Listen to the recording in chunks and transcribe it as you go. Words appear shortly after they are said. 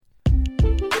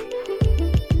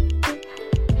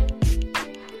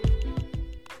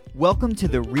Welcome to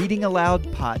the Reading Aloud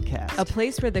podcast, a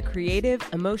place where the creative,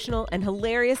 emotional, and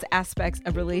hilarious aspects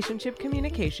of relationship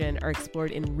communication are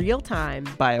explored in real time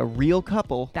by a real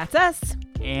couple. That's us.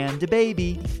 And a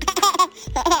baby.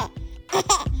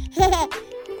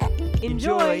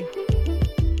 Enjoy.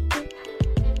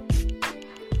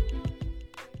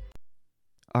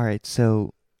 All right,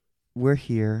 so we're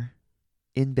here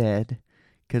in bed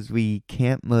because we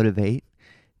can't motivate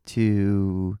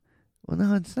to... Well,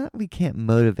 no, it's not we can't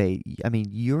motivate. I mean,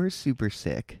 you're super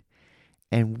sick,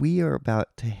 and we are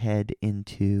about to head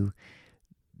into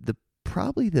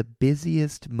probably the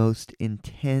busiest, most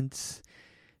intense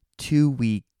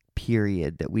 2-week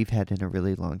period that we've had in a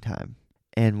really long time.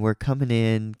 And we're coming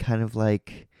in kind of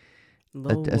like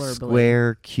a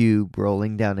square cube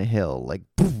rolling down a hill, like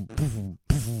boom, boom,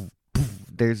 boom, boom.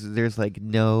 There's like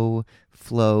no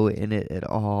flow in it at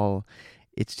all.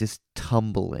 It's just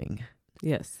tumbling.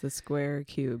 Yes, the square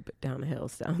cube downhill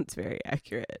sounds very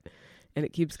accurate. And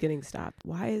it keeps getting stopped.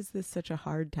 Why is this such a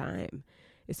hard time?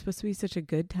 It's supposed to be such a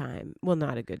good time. Well,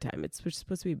 not a good time. It's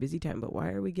supposed to be a busy time. But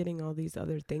why are we getting all these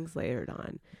other things layered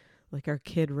on? Like our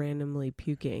kid randomly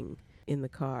puking in the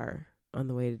car on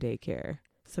the way to daycare.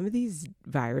 Some of these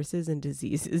viruses and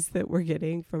diseases that we're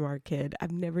getting from our kid,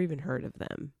 I've never even heard of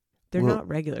them. They're not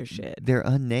regular shit. They're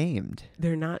unnamed.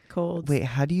 They're not colds. Wait,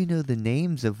 how do you know the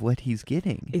names of what he's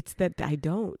getting? It's that I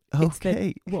don't.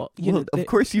 Okay. Know, of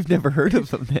course you've never heard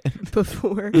of them then.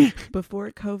 Before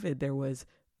COVID, there was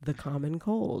the common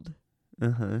cold,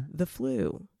 the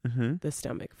flu, the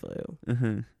stomach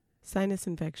flu, sinus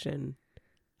infection,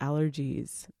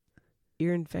 allergies,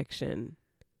 ear infection.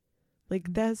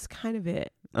 Like, that's kind of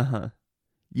it.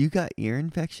 You got ear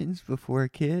infections before a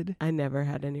kid? I never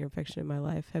had an ear infection in my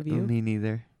life. Have you? Me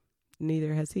neither.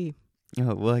 Neither has he.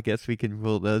 Oh, well, I guess we can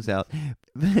rule those out.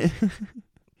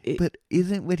 But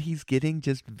isn't what he's getting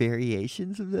just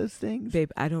variations of those things?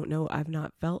 Babe, I don't know. I've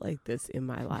not felt like this in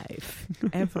my life,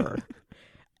 ever.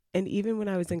 And even when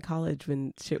I was in college,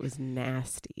 when shit was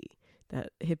nasty,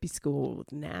 that hippie school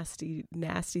with nasty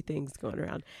things going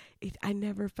around, I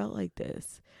never felt like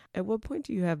this. At what point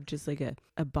do you have just like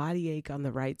a body ache on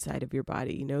the right side of your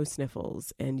body, no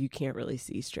sniffles, and you can't really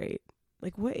see straight?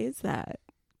 Like, what is that?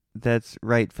 That's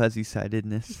right,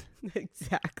 fuzzy-sidedness.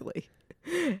 Exactly.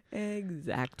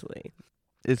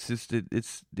 It's just,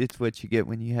 it's what you get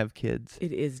when you have kids.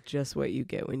 It is just what you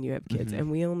get when you have kids. And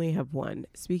we only have one.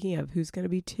 Speaking of, who's going to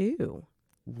be two?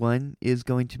 One is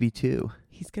going to be two.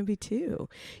 He's going to be two.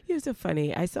 You know, so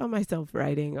funny. I saw myself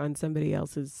writing on somebody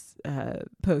else's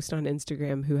post on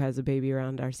Instagram who has a baby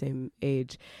around our same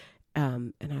age.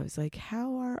 And I was like,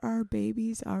 how are our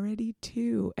babies already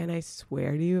two? And I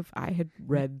swear to you, if I had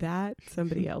read that,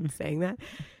 somebody else saying that,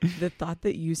 the thought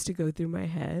that used to go through my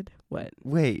head, what?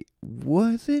 Wait,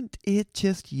 wasn't it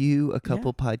just you a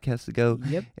couple podcasts ago?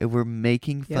 Yep. And we're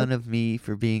making fun of me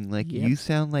for being like, you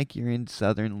sound like you're in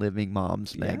Southern Living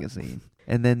Moms magazine.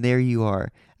 And then there you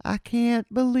are. I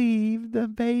can't believe the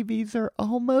babies are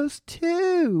almost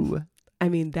two. I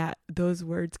mean, those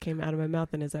words came out of my mouth,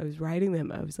 and as I was writing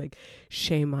them, I was like,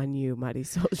 shame on you,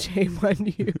 Marisol, shame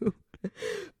on you.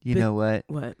 You know what?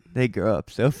 What? They grow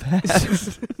up so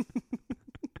fast.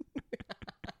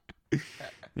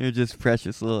 They're just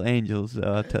precious little angels, so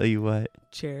I'll tell you what.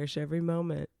 Cherish every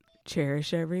moment.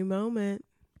 Cherish every moment.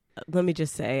 Let me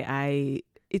just say,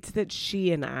 it's that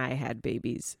she and I had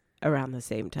babies around the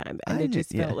same time, and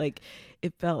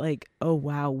it felt like, oh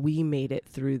wow, we made it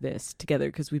through this together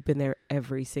because we've been there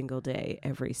every single day,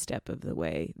 every step of the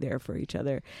way, there for each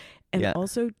other. And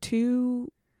also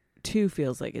two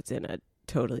feels like it's in a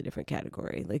totally different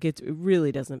category. Like, it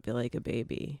really doesn't feel like a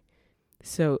baby,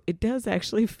 so it does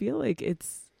actually feel like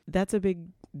that's a big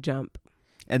jump.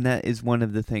 And that is one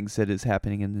of the things that is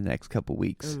happening in the next couple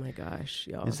weeks. Oh my gosh,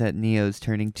 y'all. Is that Neo's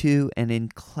turning 2, and in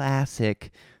classic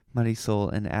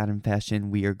Marisol and Adam fashion,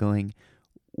 we are going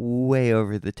way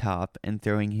over the top and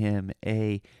throwing him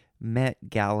a Met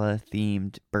Gala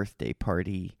themed birthday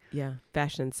party. Yeah,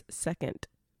 fashion's second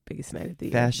biggest night of the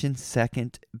year. Fashion's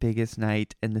second biggest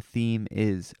night, and the theme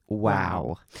is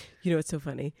wow. You know what's so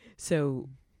funny? So,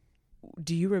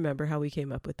 do you remember how we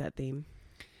came up with that theme?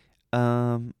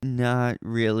 Not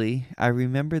really. I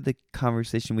remember the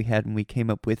conversation we had when we came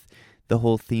up with the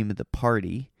whole theme of the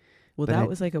party. Well, that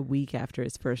was like a week after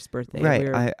his first birthday. Right. We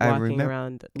were walking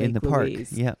around Lake in the Louise.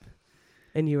 park. Yep.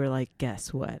 And you were like,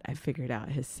 guess what? I figured out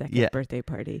his second birthday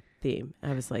party theme.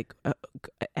 I was like,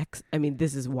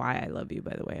 this is why I love you,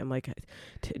 by the way. I'm like,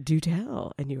 do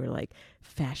tell. And you were like,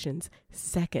 fashion's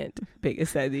second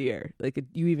biggest night of the year. Like,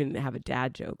 you even have a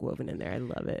dad joke woven in there. I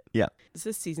love it. Yeah. This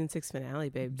is season 6 finale,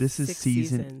 babe. This is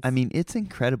season. I mean, it's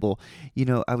incredible. You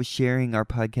know, I was sharing our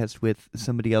podcast with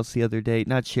somebody else the other day.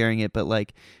 Not sharing it, but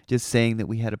like just saying that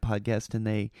we had a podcast, and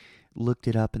they looked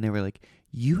it up and they were like,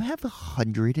 you have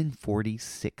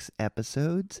 146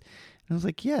 episodes? And I was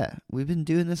like, yeah, we've been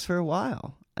doing this for a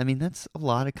while. I mean, that's a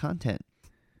lot of content.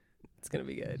 It's going to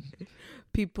be good.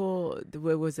 People,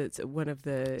 what was it? One of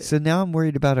the... So now I'm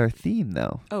worried about our theme,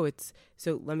 though. Oh,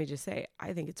 so let me just say,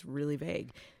 I think it's really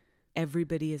vague.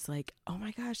 Everybody is like, oh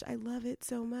my gosh, I love it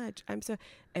so much.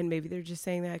 And maybe they're just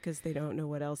saying that because they don't know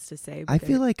what else to say. I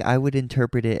feel like I would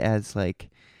interpret it as like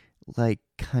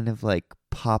kind of like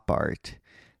pop art.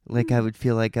 Like I would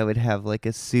feel like I would have like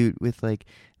a suit with like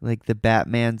the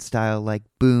Batman style, like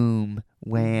boom,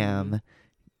 wham,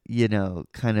 you know,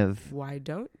 kind of. Why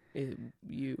don't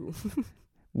you?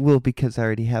 Well, because I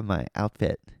already have my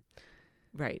outfit.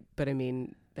 Right, but I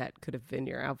mean that could have been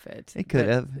your outfit. It could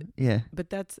have, yeah.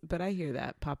 But I hear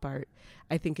that pop art.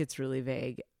 I think it's really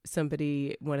vague.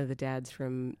 One of the dads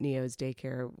from Neo's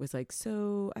daycare was like,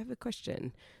 "So I have a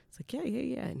question." It's like,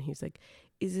 yeah, and he's like,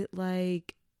 "Is it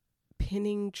like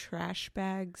pinning trash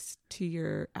bags to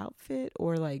your outfit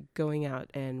or like going out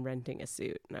and renting a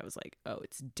suit?" And I was like, oh,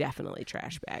 it's definitely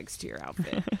trash bags to your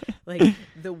outfit. Like,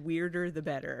 the weirder the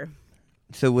better.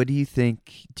 So what do you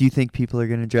think? Do you think people are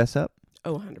going to dress up?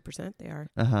 Oh, 100% they are.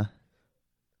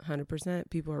 100%.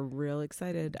 People are real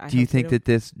excited. Do you think that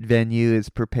this venue is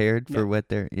prepared for what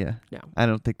they're... Yeah. No. I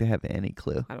don't think they have any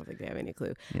clue. I don't think they have any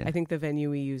clue. Yeah. I think the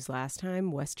venue we used last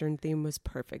time, Western theme, was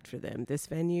perfect for them. This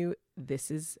venue,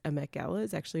 this is a Met Gala,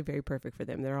 is actually very perfect for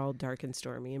them. They're all dark and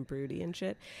stormy and broody and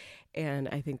shit. And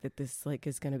I think that this like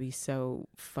is going to be so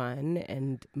fun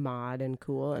and mod and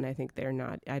cool. And I think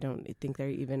I don't think they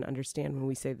even understand when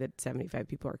we say that 75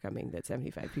 people are coming, that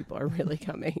 75 people are really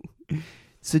coming.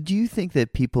 So do you think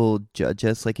that people judge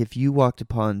us? Like if you walked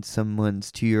upon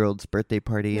someone's 2-year-old's birthday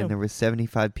party and there were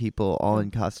 75 people all in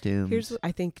costumes.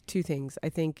 I think 2 things. I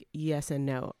think yes and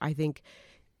no. I think,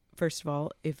 first of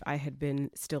all, if I had been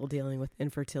still dealing with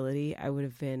infertility, I would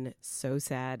have been so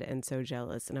sad and so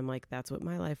jealous. And I'm like, that's what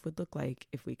my life would look like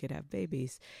if we could have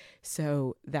babies.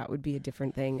 So that would be a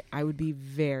different thing. I would be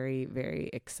very,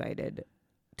 very excited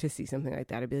to see something like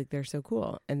that. I'd be like, they're so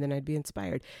cool. And then I'd be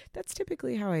inspired. That's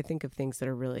typically how I think of things that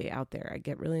are really out there. I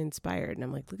get really inspired and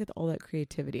I'm like, look at all that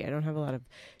creativity. I don't have a lot of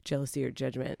jealousy or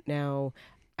judgment. Now,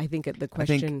 I think the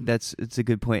question... I think it's a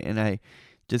good point. And I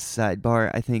just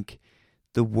sidebar, I think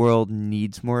the world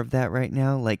needs more of that right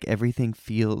now. Like everything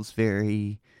feels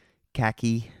very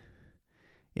khaki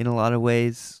in a lot of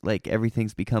ways. Like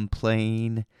everything's become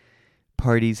plain.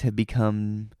 Parties have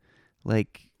become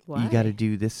like... Why? You got to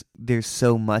do this. There's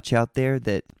so much out there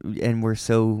and we're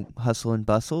so hustle and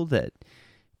bustle that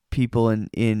people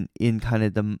in kind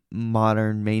of the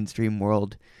modern mainstream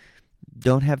world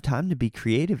don't have time to be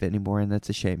creative anymore, and that's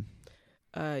a shame.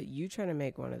 You trying to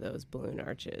make one of those balloon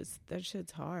arches? That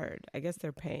shit's hard. I guess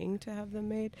they're paying to have them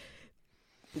made.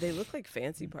 They look like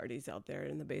fancy parties out there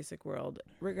in the basic world.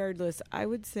 Regardless, I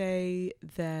would say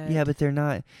that... Yeah, but they're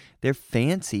not... They're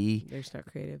fancy. They're just not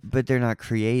creative. But they're not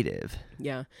creative.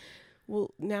 Yeah.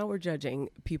 Well, now we're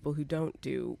judging people who don't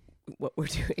do what we're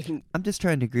doing. I'm just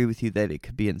trying to agree with you that it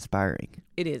could be inspiring.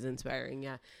 It is inspiring,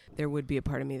 yeah. There would be a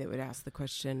part of me that would ask the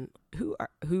question,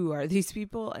 who are these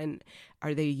people, and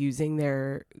are they using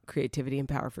their creativity and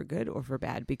power for good or for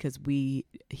bad? Because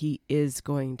he is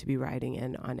going to be riding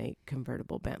in on a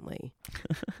convertible Bentley.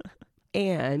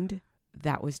 And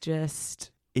that was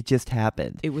just... It just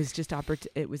happened. It was just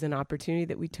it was an opportunity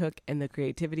that we took, and the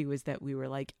creativity was that we were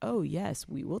like, oh yes,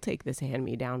 we will take this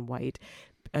hand-me-down white,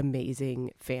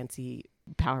 amazing, fancy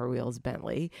Power Wheels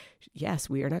Bentley. Yes,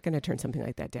 we are not going to turn something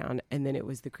like that down. And then it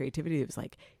was the creativity that was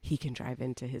like, he can drive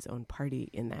into his own party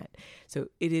in that. So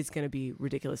it is going to be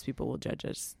ridiculous. People will judge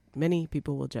us. Many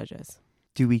people will judge us.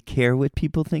 Do we care what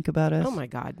people think about us? Oh my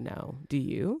God, no. Do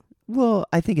you? Well,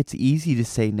 I think it's easy to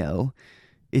say no.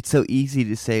 It's so easy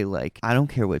to say, like, I don't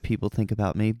care what people think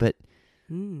about me, but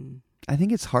I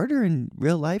think it's harder in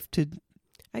real life to...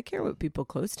 I care what people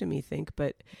close to me think,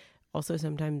 but also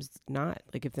sometimes not.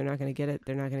 Like, if they're not going to get it,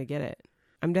 they're not going to get it.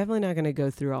 I'm definitely not going to go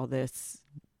through all this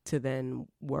to then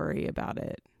worry about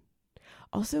it.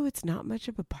 Also, it's not much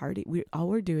of a party. All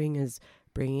we're doing is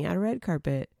bringing out a red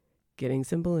carpet, getting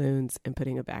some balloons, and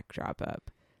putting a backdrop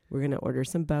up. We're going to order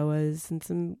some boas and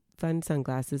some fun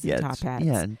sunglasses and top hats.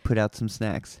 Yeah, and put out some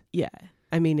snacks. Yeah.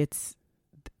 I mean,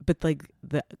 but like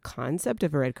the concept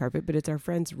of a red carpet, but it's our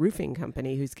friend's roofing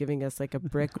company who's giving us like a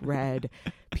brick red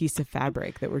piece of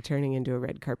fabric that we're turning into a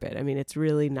red carpet. I mean, it's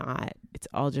really not, it's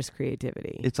all just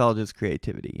creativity. It's all just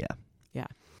creativity. Yeah.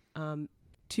 Yeah.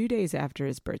 2 days after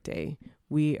his birthday,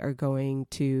 we are going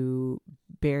to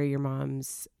bury your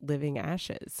mom's living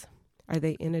ashes. Are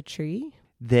they in a tree?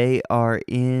 They are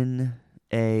in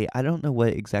I don't know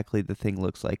what exactly the thing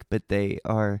looks like, but they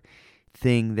are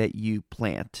thing that you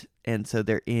plant. And so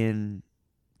they're in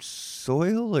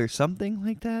soil or something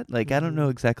like that. Like, I don't know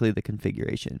exactly the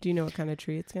configuration. Do you know what kind of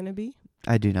tree it's going to be?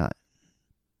 I do not.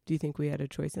 Do you think we had a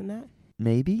choice in that?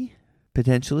 Maybe,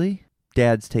 potentially.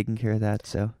 Dad's taking care of that,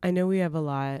 so. I know we have a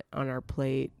lot on our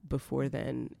plate before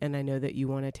then, and I know that you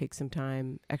want to take some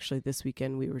time. Actually, this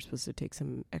weekend we were supposed to take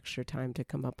some extra time to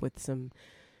come up with some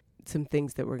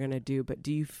things that we're going to do. But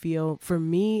do you feel, for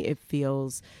me, it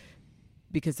feels,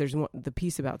 because there's the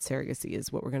piece about surrogacy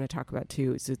is what we're going to talk about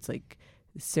too. So it's like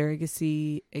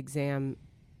surrogacy, exam,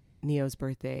 Neo's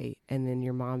birthday, and then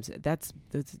your mom's. That's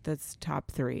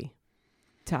top three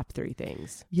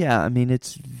things. Yeah, I mean,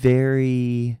 it's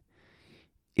very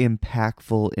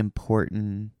impactful,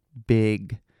 important,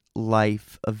 big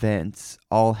life events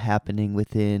all happening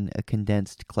within a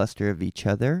condensed cluster of each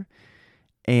other.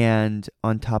 And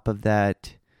on top of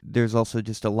that, there's also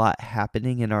just a lot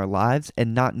happening in our lives,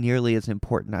 and not nearly as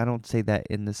important. I don't say that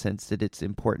in the sense that it's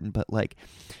important, but like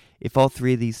if all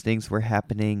three of these things were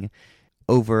happening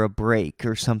over a break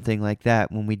or something like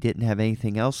that when we didn't have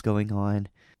anything else going on,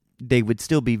 they would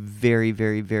still be very,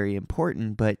 very, very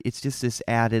important. But it's just this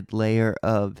added layer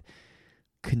of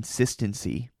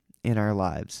consistency in our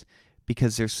lives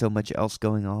because there's so much else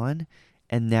going on.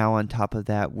 And now on top of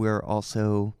that,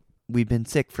 we've been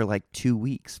sick for like 2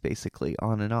 weeks, basically,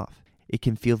 on and off. It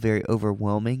can feel very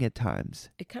overwhelming at times.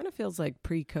 It kind of feels like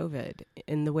pre-COVID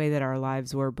in the way that our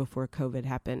lives were before COVID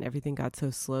happened. Everything got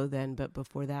so slow then, but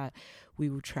before that, we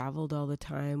traveled all the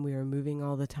time. We were moving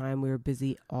all the time. We were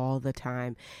busy all the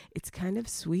time. It's kind of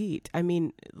sweet. I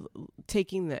mean,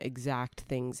 taking the exact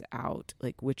things out,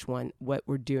 like what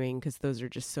we're doing, because those are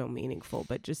just so meaningful,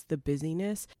 but just the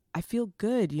busyness. I feel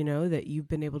good, that you've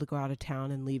been able to go out of town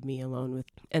and leave me alone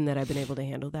and that I've been able to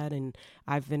handle that. And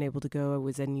I've been able to go. I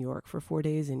was in New York for 4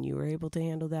 days and you were able to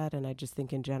handle that. And I just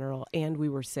think in general, and we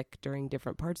were sick during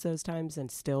different parts of those times, and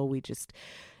still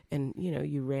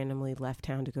you randomly left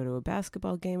town to go to a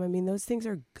basketball game. I mean, those things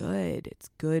are good. It's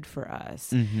good for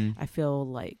us. Mm-hmm. I feel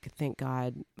like, thank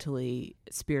God, mentally,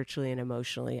 spiritually, and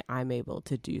emotionally, I'm able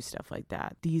to do stuff like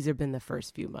that. These have been the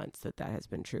first few months that has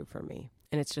been true for me.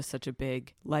 And it's just such a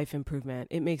big life improvement.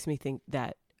 It makes me think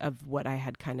that of what I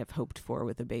had kind of hoped for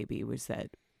with a baby was that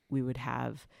we would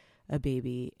have a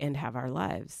baby and have our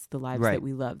lives, the lives right. that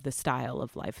we love, the style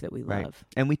of life that we right. love.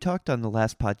 And we talked on the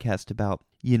last podcast about,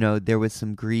 there was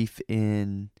some grief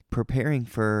in preparing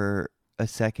for a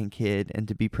second kid and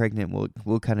to be pregnant.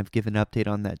 We'll kind of give an update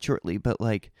on that shortly. But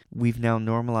like we've now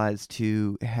normalized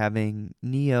to having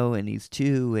Neo, and he's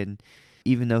 2, and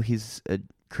even though he's a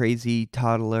crazy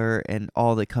toddler and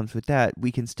all that comes with that,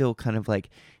 we can still kind of like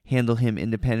handle him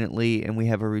independently, and we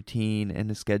have a routine and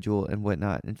a schedule and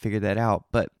whatnot and figure that out.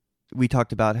 But we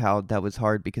talked about how that was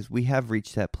hard because we have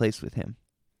reached that place with him.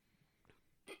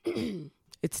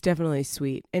 It's definitely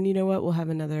sweet. And you know what? We'll have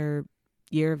another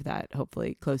year of that,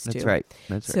 hopefully, close to. That's right.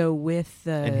 So with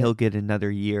and he'll get another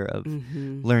year of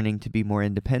learning to be more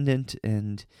independent.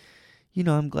 And,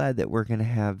 I'm glad that we're going to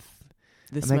have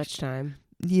much time.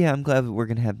 Yeah, I'm glad that we're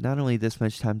going to have not only this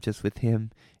much time just with him,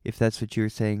 if that's what you were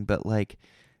saying, but like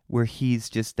where he's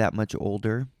just that much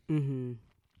older. Mm-hmm.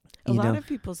 A lot of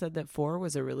people said that 4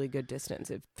 was a really good distance.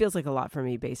 It feels like a lot for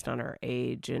me based on our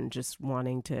age and just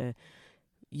wanting to,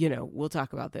 we'll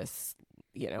talk about this,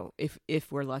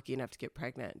 if we're lucky enough to get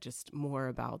pregnant, just more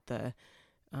about the,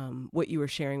 what you were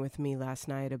sharing with me last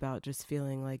night about just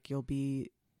feeling like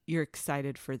you're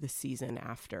excited for the season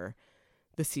after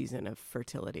the season of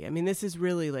fertility. I mean, this is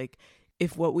really like,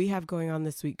 if what we have going on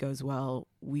this week goes well,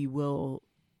 we will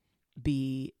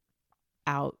be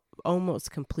almost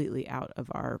completely out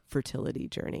of our fertility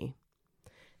journey.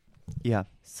 Yeah.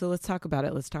 So let's talk about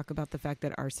it. Let's talk about the fact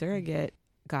that our surrogate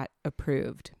got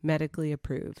approved, medically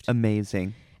approved.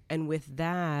 Amazing. And with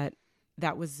that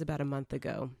was about a month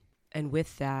ago. And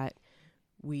with that,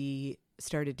 we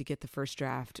started to get the first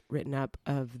draft written up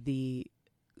of the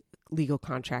legal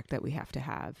contract that we have to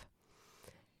have.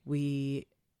 We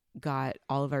got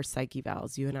all of our psych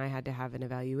evals. You and I had to have an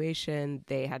evaluation.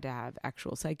 They had to have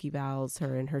actual psych evals,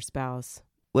 her and her spouse.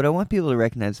 What I want people to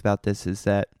recognize about this is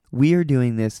that we are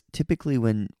doing this typically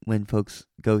when folks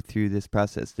go through this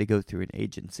process, they go through an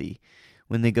agency.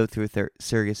 When they go through a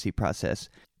surrogacy process,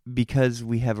 because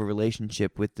we have a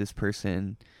relationship with this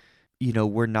person, you know,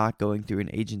 we're not going through an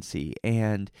agency.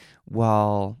 And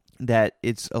while that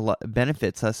it's a lot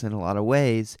benefits us in a lot of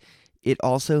ways, it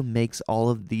also makes all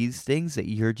of these things that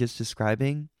you're just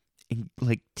describing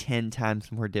like 10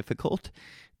 times more difficult.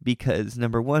 Because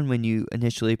number one, when you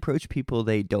initially approach people,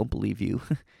 they don't believe you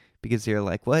because they're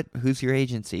like, what? Who's your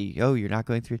agency? Oh, you're not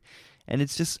going through. And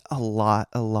it's just a lot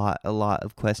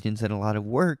of questions and a lot of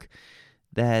work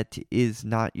that is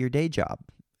not your day job.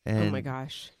 And, oh my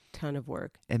gosh, ton of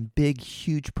work. And big,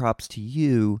 huge props to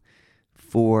you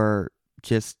for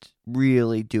just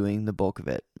really doing the bulk of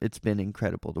it. It's been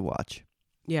incredible to watch.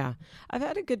 Yeah, I've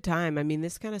had a good time. I mean,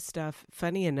 this kind of stuff,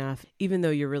 funny enough, even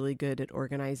though you're really good at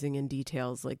organizing in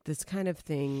details, like this kind of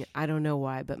thing, I don't know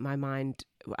why, but my mind,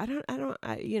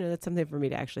 you know, that's something for me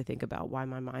to actually think about why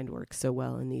my mind works so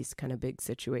well in these kind of big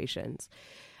situations.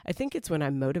 I think it's when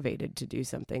I'm motivated to do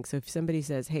something. So if somebody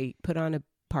says, hey, put on a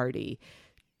party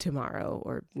tomorrow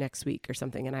or next week or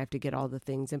something, and I have to get all the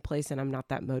things in place and I'm not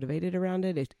that motivated around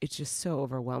it, it's just so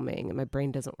overwhelming and my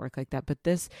brain doesn't work like that. But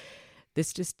this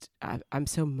just, I'm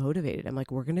so motivated. I'm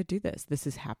like, we're going to do this. This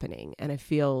is happening. And I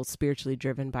feel spiritually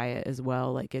driven by it as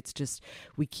well. Like it's just,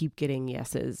 we keep getting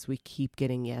yeses.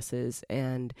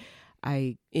 And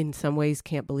I, in some ways,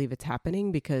 can't believe it's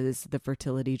happening because the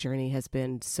fertility journey has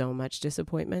been so much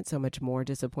disappointment, so much more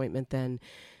disappointment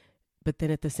but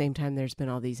then at the same time, there's been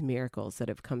all these miracles that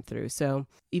have come through. So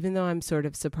even though I'm sort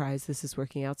of surprised this is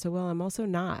working out so well, I'm also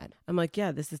not. I'm like,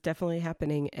 yeah, this is definitely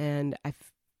happening. And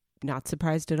not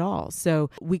surprised at all. So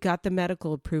we got the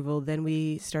medical approval. Then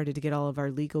we started to get all of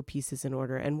our legal pieces in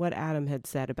order. And what Adam had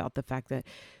said about the fact that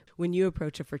when you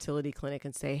approach a fertility clinic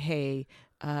and say, hey,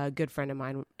 a good friend of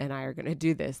mine and I are going to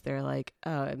do this, they're like,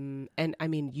 and I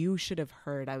mean, you should have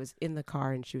heard, I was in the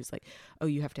car and she was like, oh,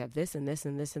 you have to have this and this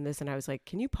and this and this. And I was like,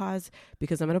 can you pause?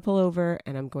 Because I'm going to pull over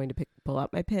and I'm going to pull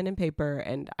out my pen and paper.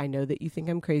 And I know that you think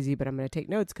I'm crazy, but I'm going to take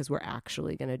notes because we're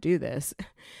actually going to do this.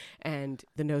 And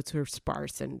the notes were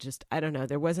sparse and just, I don't know,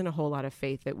 there wasn't a whole lot of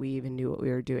faith that we even knew what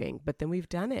we were doing. But then we've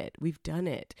done it.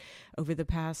 Over the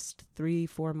past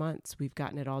 3-4 months. We've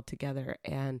gotten it all together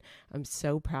and I'm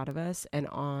so proud of us. And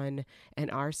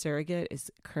our surrogate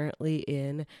is currently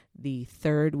in the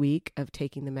 3rd week of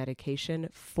taking the medication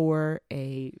for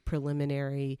a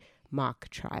preliminary mock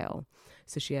trial.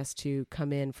 So she has to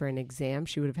come in for an exam.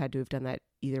 She would have had to have done that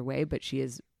either way, but she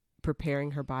is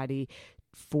preparing her body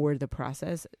for the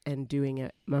process and doing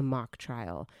a mock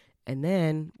trial. And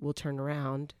then we'll turn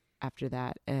around after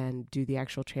that and do the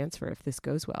actual transfer if this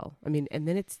goes well. I mean, and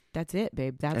then that's it,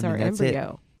 babe. That's our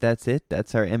embryo. That's it.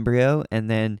 That's our embryo. And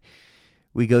then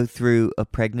we go through a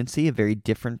pregnancy, a very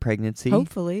different pregnancy.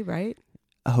 Hopefully, right?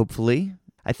 Hopefully.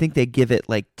 I think they give it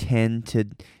like 10 to,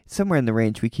 somewhere in the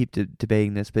range, we keep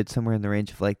debating this, but somewhere in the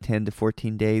range of like 10 to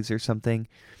 14 days or something,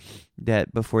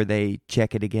 that before they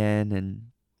check it again and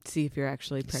see if you're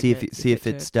actually pregnant. See if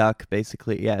it stuck,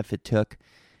 basically. Yeah, if it took.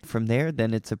 From there,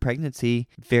 then it's a pregnancy,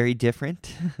 very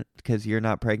different because you're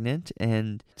not pregnant,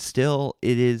 and still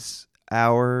it is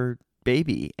our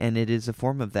baby, and it is a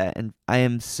form of that. And I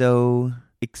am so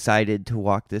excited to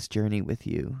walk this journey with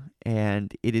you,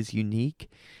 and it is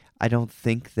unique. I don't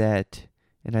think that,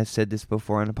 and I've said this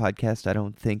before on a podcast, I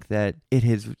don't think that it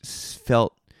has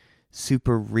felt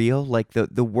super real. Like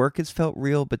the work has felt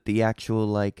real, but the actual,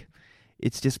 like,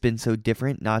 it's just been so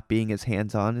different not being as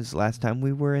hands-on as last time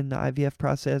we were in the IVF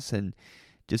process and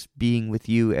just being with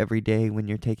you every day when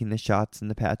you're taking the shots and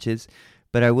the patches.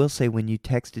 But I will say, when you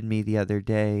texted me the other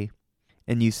day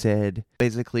and you said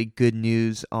basically good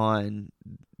news on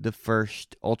the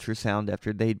first ultrasound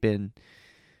after they'd been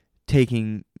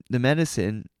taking the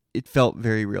medicine, it felt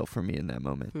very real for me in that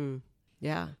moment.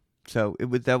 Yeah. So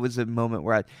that was a moment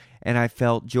where I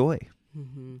felt joy.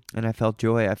 Mm-hmm. And I felt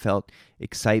joy. I felt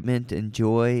excitement and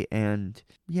joy and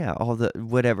yeah, all the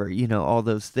whatever, all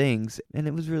those things. And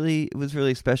it was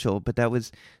really special. But that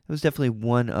was definitely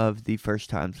one of the first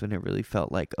times when it really felt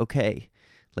like, okay,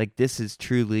 like this is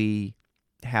truly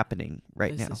happening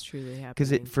right now. This is truly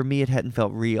happening. Because for me, it hadn't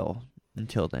felt real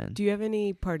until then. Do you have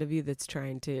any part of you that's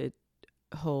trying to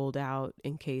hold out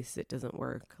in case it doesn't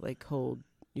work? Like hold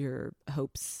your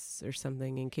hopes or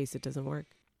something in case it doesn't work?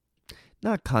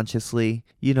 Not consciously.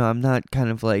 I'm not kind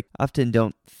of like, often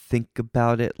don't think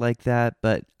about it like that,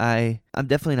 but I'm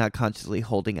definitely not consciously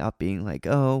holding out being like,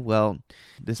 oh, well,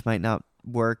 this might not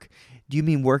work. Do you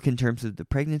mean work in terms of the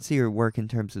pregnancy or work in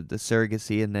terms of the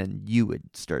surrogacy and then you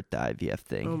would start the IVF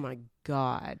thing? Oh my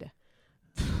God.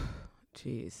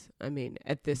 Jeez. I mean,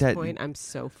 at this point, I'm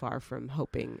so far from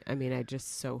hoping. I mean, I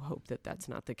just so hope that that's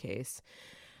not the case.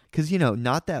 Because,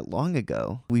 not that long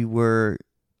ago, we were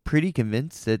pretty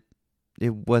convinced that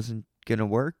it wasn't going to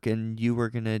work and you were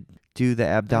going to do the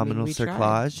abdominal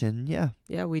cerclage. And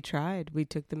yeah, we tried. We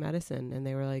took the medicine and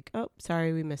they were like, oh,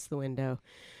 sorry, we missed the window,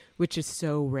 which is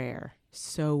so rare.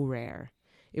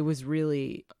 It was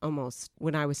really almost,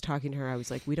 when I was talking to her, I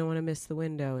was like, we don't want to miss the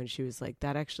window. And she was like,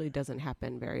 that actually doesn't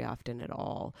happen very often at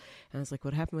all. And I was like,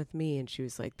 what happened with me? And she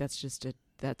was like,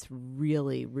 that's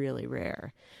really, really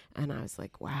rare. And I was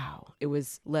like, wow. It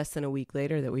was less than a week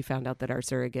later that we found out that our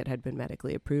surrogate had been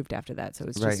medically approved after that. So it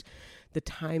was just, the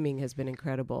timing has been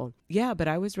incredible. Yeah, but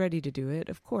I was ready to do it.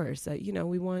 Of course,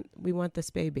 we want this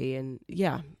baby. And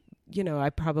yeah, I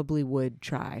probably would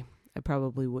try.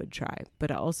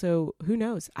 But also, who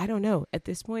knows? I don't know. At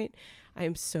this point, I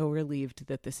am so relieved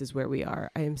that this is where we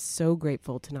are. I am so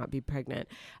grateful to not be pregnant.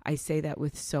 I say that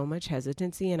with so much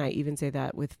hesitancy, and I even say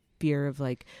that with fear of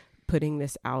like putting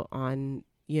this out on,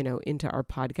 into our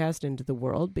podcast, into the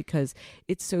world, because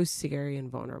it's so scary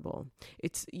and vulnerable.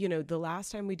 It's, the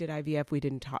last time we did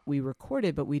IVF, we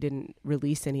recorded, but we didn't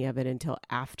release any of it until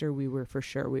after we were for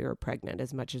sure we were pregnant,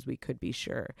 as much as we could be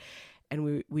sure.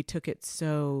 And we took it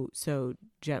so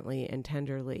gently and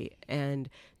tenderly. And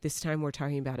this time we're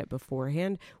talking about it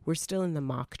beforehand. We're still in the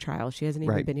mock trial. She hasn't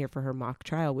even been here for her mock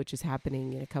trial, which is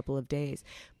happening in a couple of days.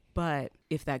 But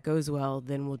if that goes well,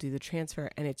 then we'll do the transfer.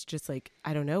 And it's just like,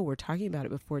 I don't know, we're talking about it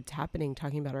before it's happening,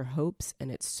 talking about our hopes. And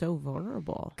it's so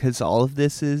vulnerable. Because all of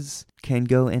this can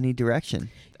go any direction.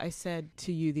 I said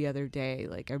to you the other day,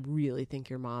 like, I really think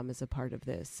your mom is a part of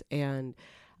this. And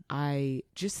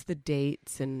just the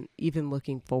dates, and even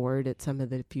looking forward at some of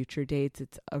the future dates,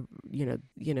 it's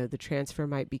the transfer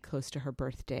might be close to her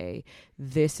birthday.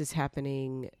 This is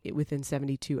happening within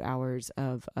 72 hours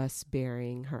of us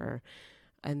burying her.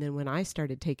 And then when I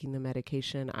started taking the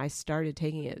medication, I started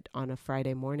taking it on a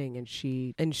Friday morning, and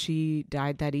she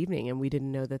died that evening, and we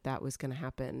didn't know that was going to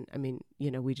happen. I mean,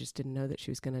 we just didn't know that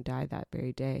she was going to die that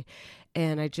very day.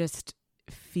 And I just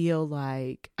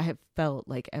I have felt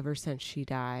like ever since she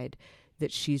died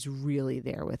that she's really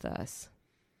there with us,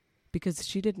 because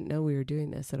she didn't know we were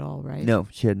doing this at all, right? No,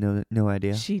 she had no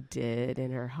idea. She did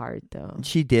in her heart, though.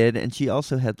 She did, and she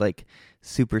also had like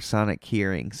supersonic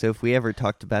hearing. So if we ever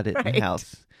talked about it in the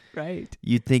house, right,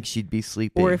 you'd think she'd be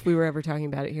sleeping. Or if we were ever talking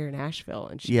about it here in Asheville,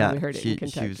 and she probably heard it in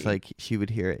Kentucky. She was like, she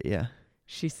would hear it. Yeah,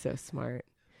 she's so smart.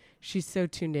 She's so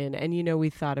tuned in. And,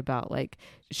 we thought about, like,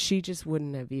 she just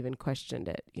wouldn't have even questioned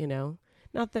it,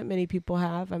 Not that many people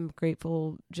have. I'm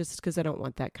grateful, just because I don't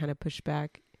want that kind of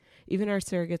pushback. Even our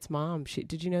surrogate's mom,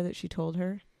 did you know that she told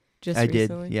her just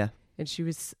recently? I did, yeah. And she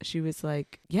was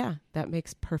like, yeah, that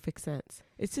makes perfect sense.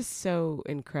 It's just so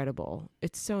incredible.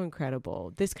 It's so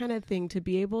incredible. This kind of thing, to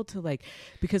be able to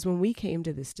because when we came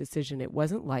to this decision, it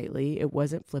wasn't lightly, it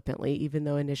wasn't flippantly, even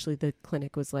though initially the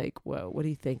clinic was like, whoa, what are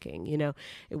you thinking?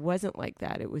 It wasn't like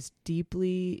that. It was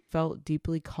felt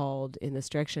deeply called in this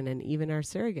direction. And even our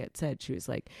surrogate said, she was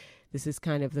like, this is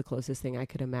kind of the closest thing I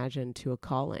could imagine to a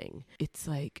calling. It's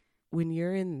like, when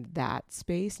you're in that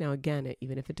space, now again,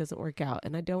 even if it doesn't work out,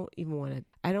 and I don't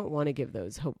want to give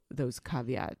those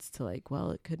caveats to like,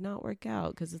 well, it could not work out,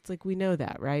 because it's like, we know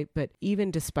that, right? But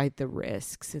even despite the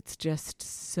risks, it just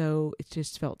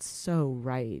felt so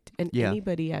right. And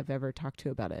anybody I've ever talked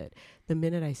to about it, the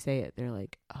minute I say it, they're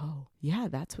like, oh yeah,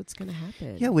 that's what's going to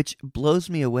happen. Yeah, which blows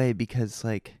me away, because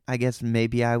like, I guess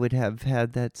maybe I would have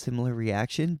had that similar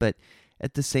reaction, but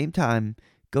at the same time,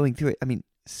 going through it, I mean,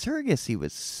 surrogacy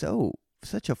was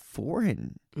such a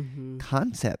foreign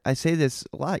concept. I say this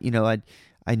a lot,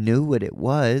 I knew what it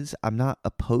was. I'm not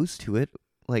opposed to it.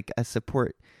 Like, I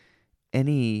support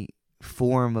any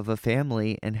form of a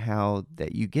family and how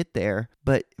that you get there.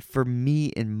 But for me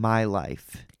in my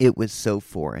life, it was so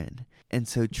foreign. And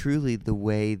so truly the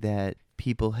way that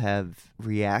people have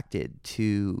reacted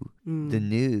to the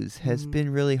news has been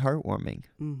really heartwarming.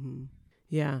 Mm-hmm.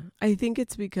 Yeah, I think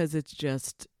it's because it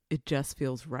just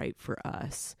feels right for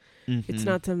us. Mm-hmm. It's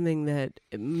not something that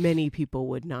many people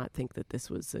would not think that this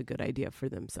was a good idea for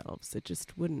themselves. It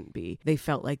just wouldn't be. They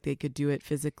felt like they could do it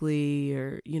physically,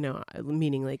 or,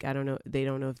 meaning like, I don't know, they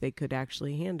don't know if they could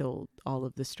actually handle all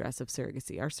of the stress of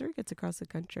surrogacy. Our surrogates across the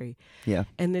country. Yeah.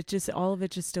 And all of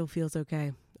it just still feels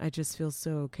okay. I just feel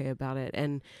so okay about it.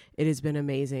 And it has been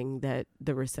amazing that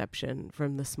the reception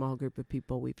from the small group of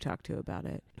people we've talked to about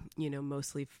it,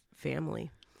 mostly family.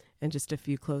 and just a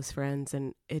few close friends.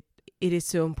 And it is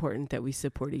so important that we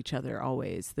support each other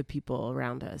always, the people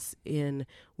around us, in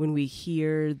when we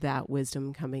hear that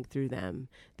wisdom coming through them,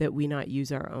 that we not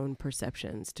use our own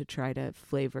perceptions to try to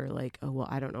flavor like, oh, well,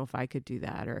 I don't know if I could do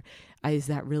that, or is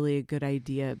that really a good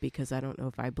idea, because I don't know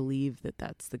if I believe that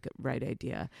that's the right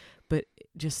idea. But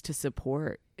just to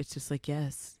support, it's just like,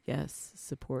 yes,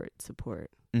 support.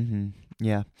 Mm-hmm.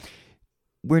 Yeah.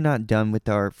 We're not done with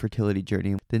our fertility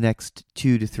journey. The next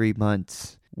 2 to 3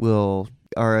 months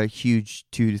are a huge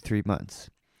 2 to 3 months.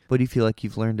 What do you feel like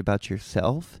you've learned about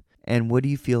yourself? And what do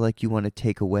you feel like you want to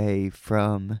take away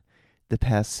from the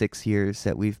past 6 years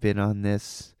that we've been on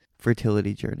this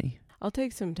fertility journey? I'll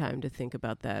take some time to think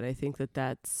about that. I think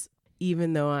that's,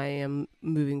 even though I am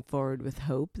moving forward with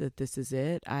hope that this is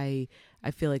it, I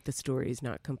feel like the story is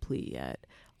not complete yet.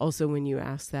 Also, when you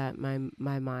ask that, my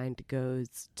mind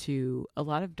goes to a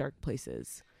lot of dark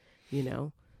places,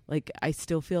 Like, I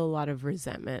still feel a lot of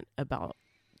resentment about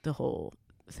the whole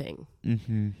thing.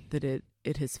 Mm-hmm. That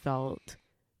it has felt,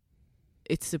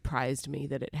 it surprised me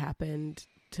that it happened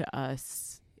to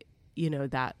us,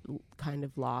 that kind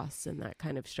of loss and that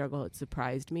kind of struggle. It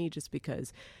surprised me just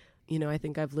because, I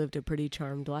think I've lived a pretty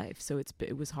charmed life. So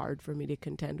it was hard for me to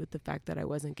contend with the fact that I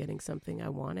wasn't getting something I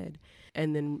wanted.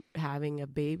 And then having a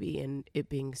baby and it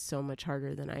being so much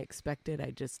harder than I expected,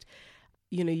 I just,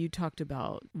 you talked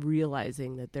about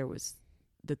realizing that there was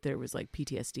like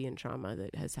PTSD and trauma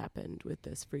that has happened with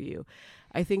this for you.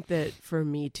 I think that for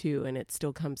me too, and it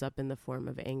still comes up in the form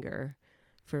of anger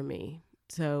for me.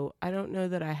 So I don't know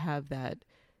that I have that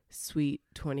sweet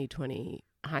 2020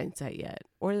 hindsight yet,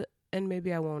 and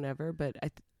maybe I won't ever, but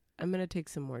I'm going to take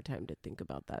some more time to think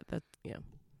about that.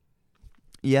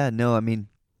 Yeah, no, I mean,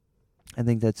 I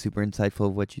think that's super insightful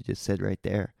of what you just said right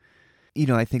there.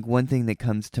 I think one thing that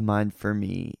comes to mind for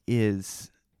me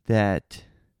is that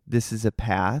this is a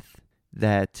path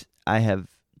that I have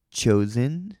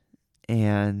chosen,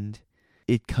 and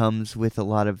it comes with a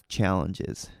lot of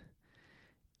challenges.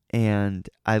 And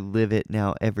I live it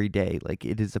now every day. Like,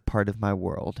 it is a part of my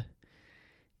world.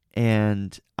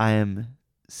 And I am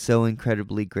so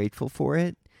incredibly grateful for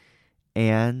it.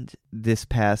 And this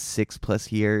past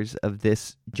 6+ years of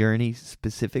this journey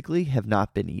specifically have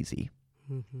not been easy.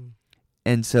 Mm-hmm.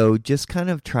 And so just kind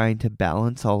of trying to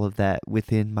balance all of that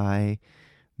within my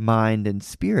mind and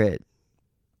spirit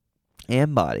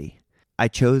and body. I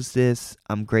chose this.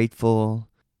 I'm grateful.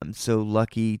 I'm so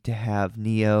lucky to have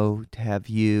Neo, to have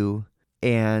you.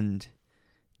 And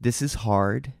this is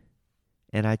hard.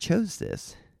 And I chose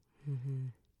this. Mm-hmm.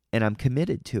 And I'm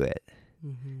committed to it.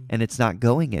 Mm-hmm. And it's not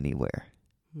going anywhere.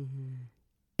 Mm-hmm.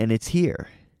 And it's here.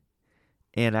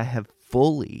 And I have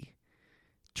fully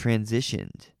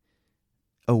transitioned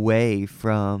away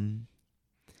from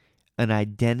an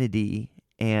identity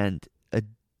and a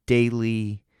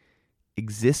daily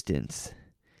existence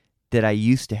that I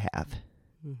used to have.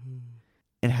 Mm-hmm.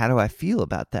 And how do I feel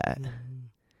about that?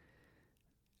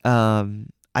 Mm-hmm.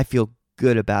 I feel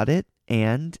good about it,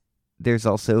 and there's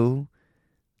also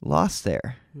loss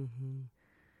there.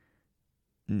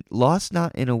 Mm-hmm. Loss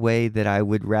not in a way that I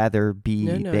would rather be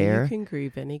there. You can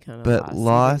grieve any kind of but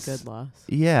loss, even good loss.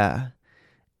 Yeah.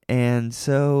 And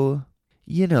so,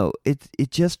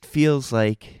 it just feels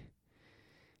like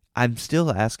I'm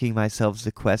still asking myself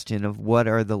the question of what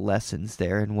are the lessons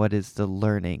there and what is the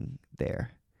learning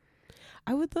there.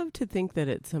 I would love to think that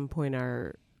at some point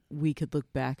we could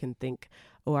look back and think,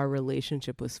 oh, our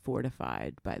relationship was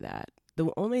fortified by that. The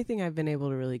only thing I've been able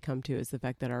to really come to is the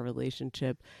fact that our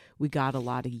relationship, we got a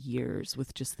lot of years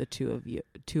with just the two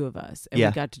of us. And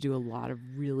we got to do a lot of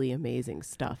really amazing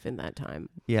stuff in that time.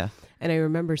 Yeah. And I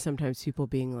remember sometimes people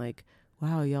being like,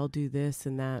 wow, y'all do this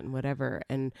and that and whatever.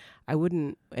 And I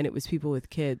wouldn't, and it was people with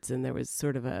kids, and there was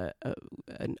sort of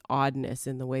an oddness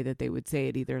in the way that they would say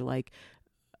it, either like,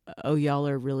 oh, y'all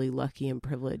are really lucky and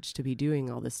privileged to be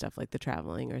doing all this stuff, like the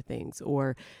traveling or things,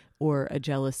 or a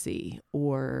jealousy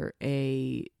or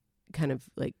a kind of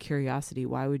like curiosity.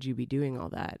 Why would you be doing all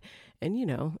that? And,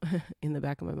 in the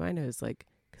back of my mind, I was like,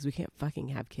 because we can't fucking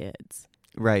have kids.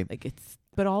 Right.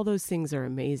 But all those things are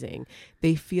amazing.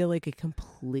 They feel like a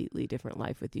completely different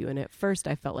life with you. And at first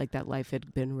I felt like that life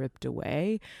had been ripped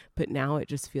away, but now it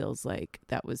just feels like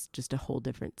that was just a whole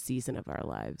different season of our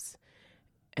lives.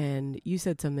 And you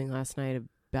said something last night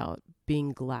about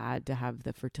being glad to have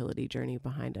the fertility journey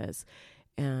behind us.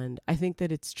 And I think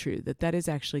that it's true that is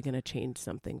actually going to change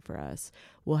something for us.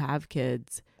 We'll have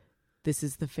kids. This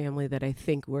is the family that I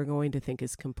think we're going to think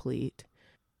is complete.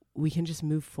 We can just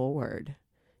move forward.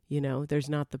 There's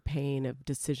not the pain of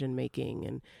decision making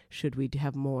and should we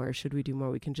have more? Should we do more?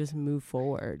 We can just move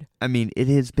forward. I mean, it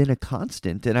has been a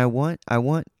constant, and I want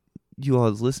you all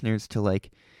as listeners to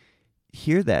like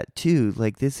hear that too.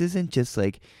 Like, this isn't just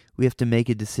like we have to make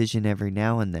a decision every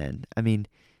now and then. I mean,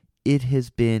 it has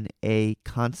been a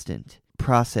constant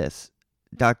process,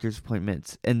 doctor's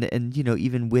appointments, and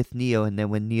even with Neo, and then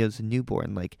when Neo's a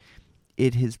newborn, like,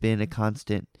 it has been a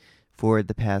constant for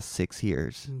the past 6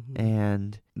 years. Mm-hmm.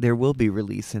 And there will be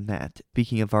release in that.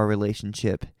 Speaking of our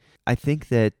relationship, I think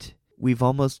that we've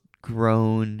almost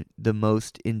grown the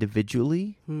most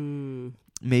individually.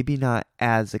 Maybe not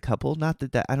as a couple. Not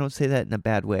that I don't say that in a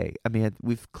bad way. I mean,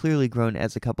 we've clearly grown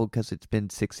as a couple because it's been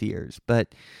 6 years,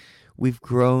 but we've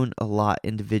grown a lot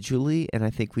individually, and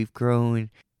I think we've grown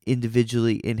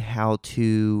individually in how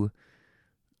to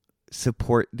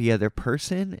support the other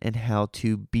person and how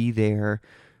to be there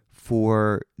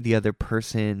for the other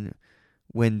person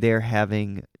when they're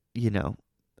having,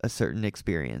 a certain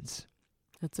experience.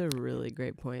 That's a really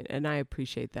great point, and I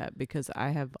appreciate that, because I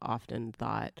have often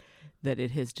thought that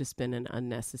it has just been an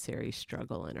unnecessary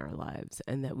struggle in our lives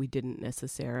and that we didn't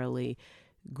necessarily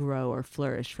grow or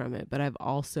flourish from it. But I've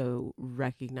also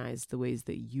recognized the ways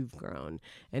that you've grown,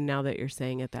 and now that you're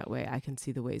saying it that way, I can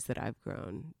see the ways that I've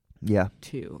grown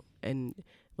too. And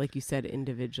like you said,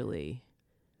 individually.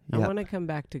 I want to come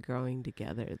back to growing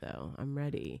together, though. I'm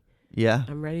ready. Yeah.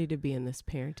 I'm ready to be in this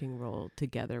parenting role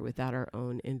together without our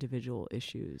own individual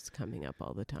issues coming up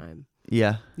all the time.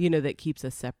 Yeah. That keeps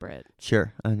us separate.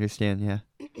 Sure. I understand. Yeah.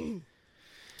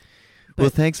 Well,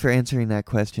 thanks for answering that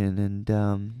question. And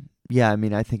I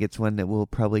mean, I think it's one that we'll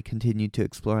probably continue to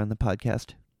explore on the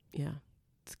podcast. Yeah.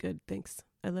 It's good. Thanks.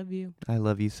 I love you. I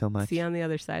love you so much. See you on the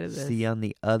other side of this. See you on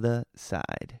the other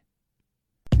side.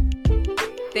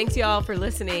 Thanks, y'all, for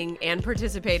listening and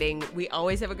participating. We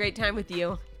always have a great time with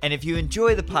you. And if you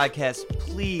enjoy the podcast,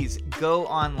 please go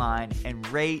online and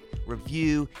rate,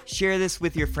 review, share this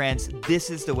with your friends. This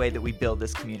is the way that we build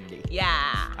this community.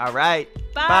 Yeah. All right.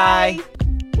 Bye. Bye.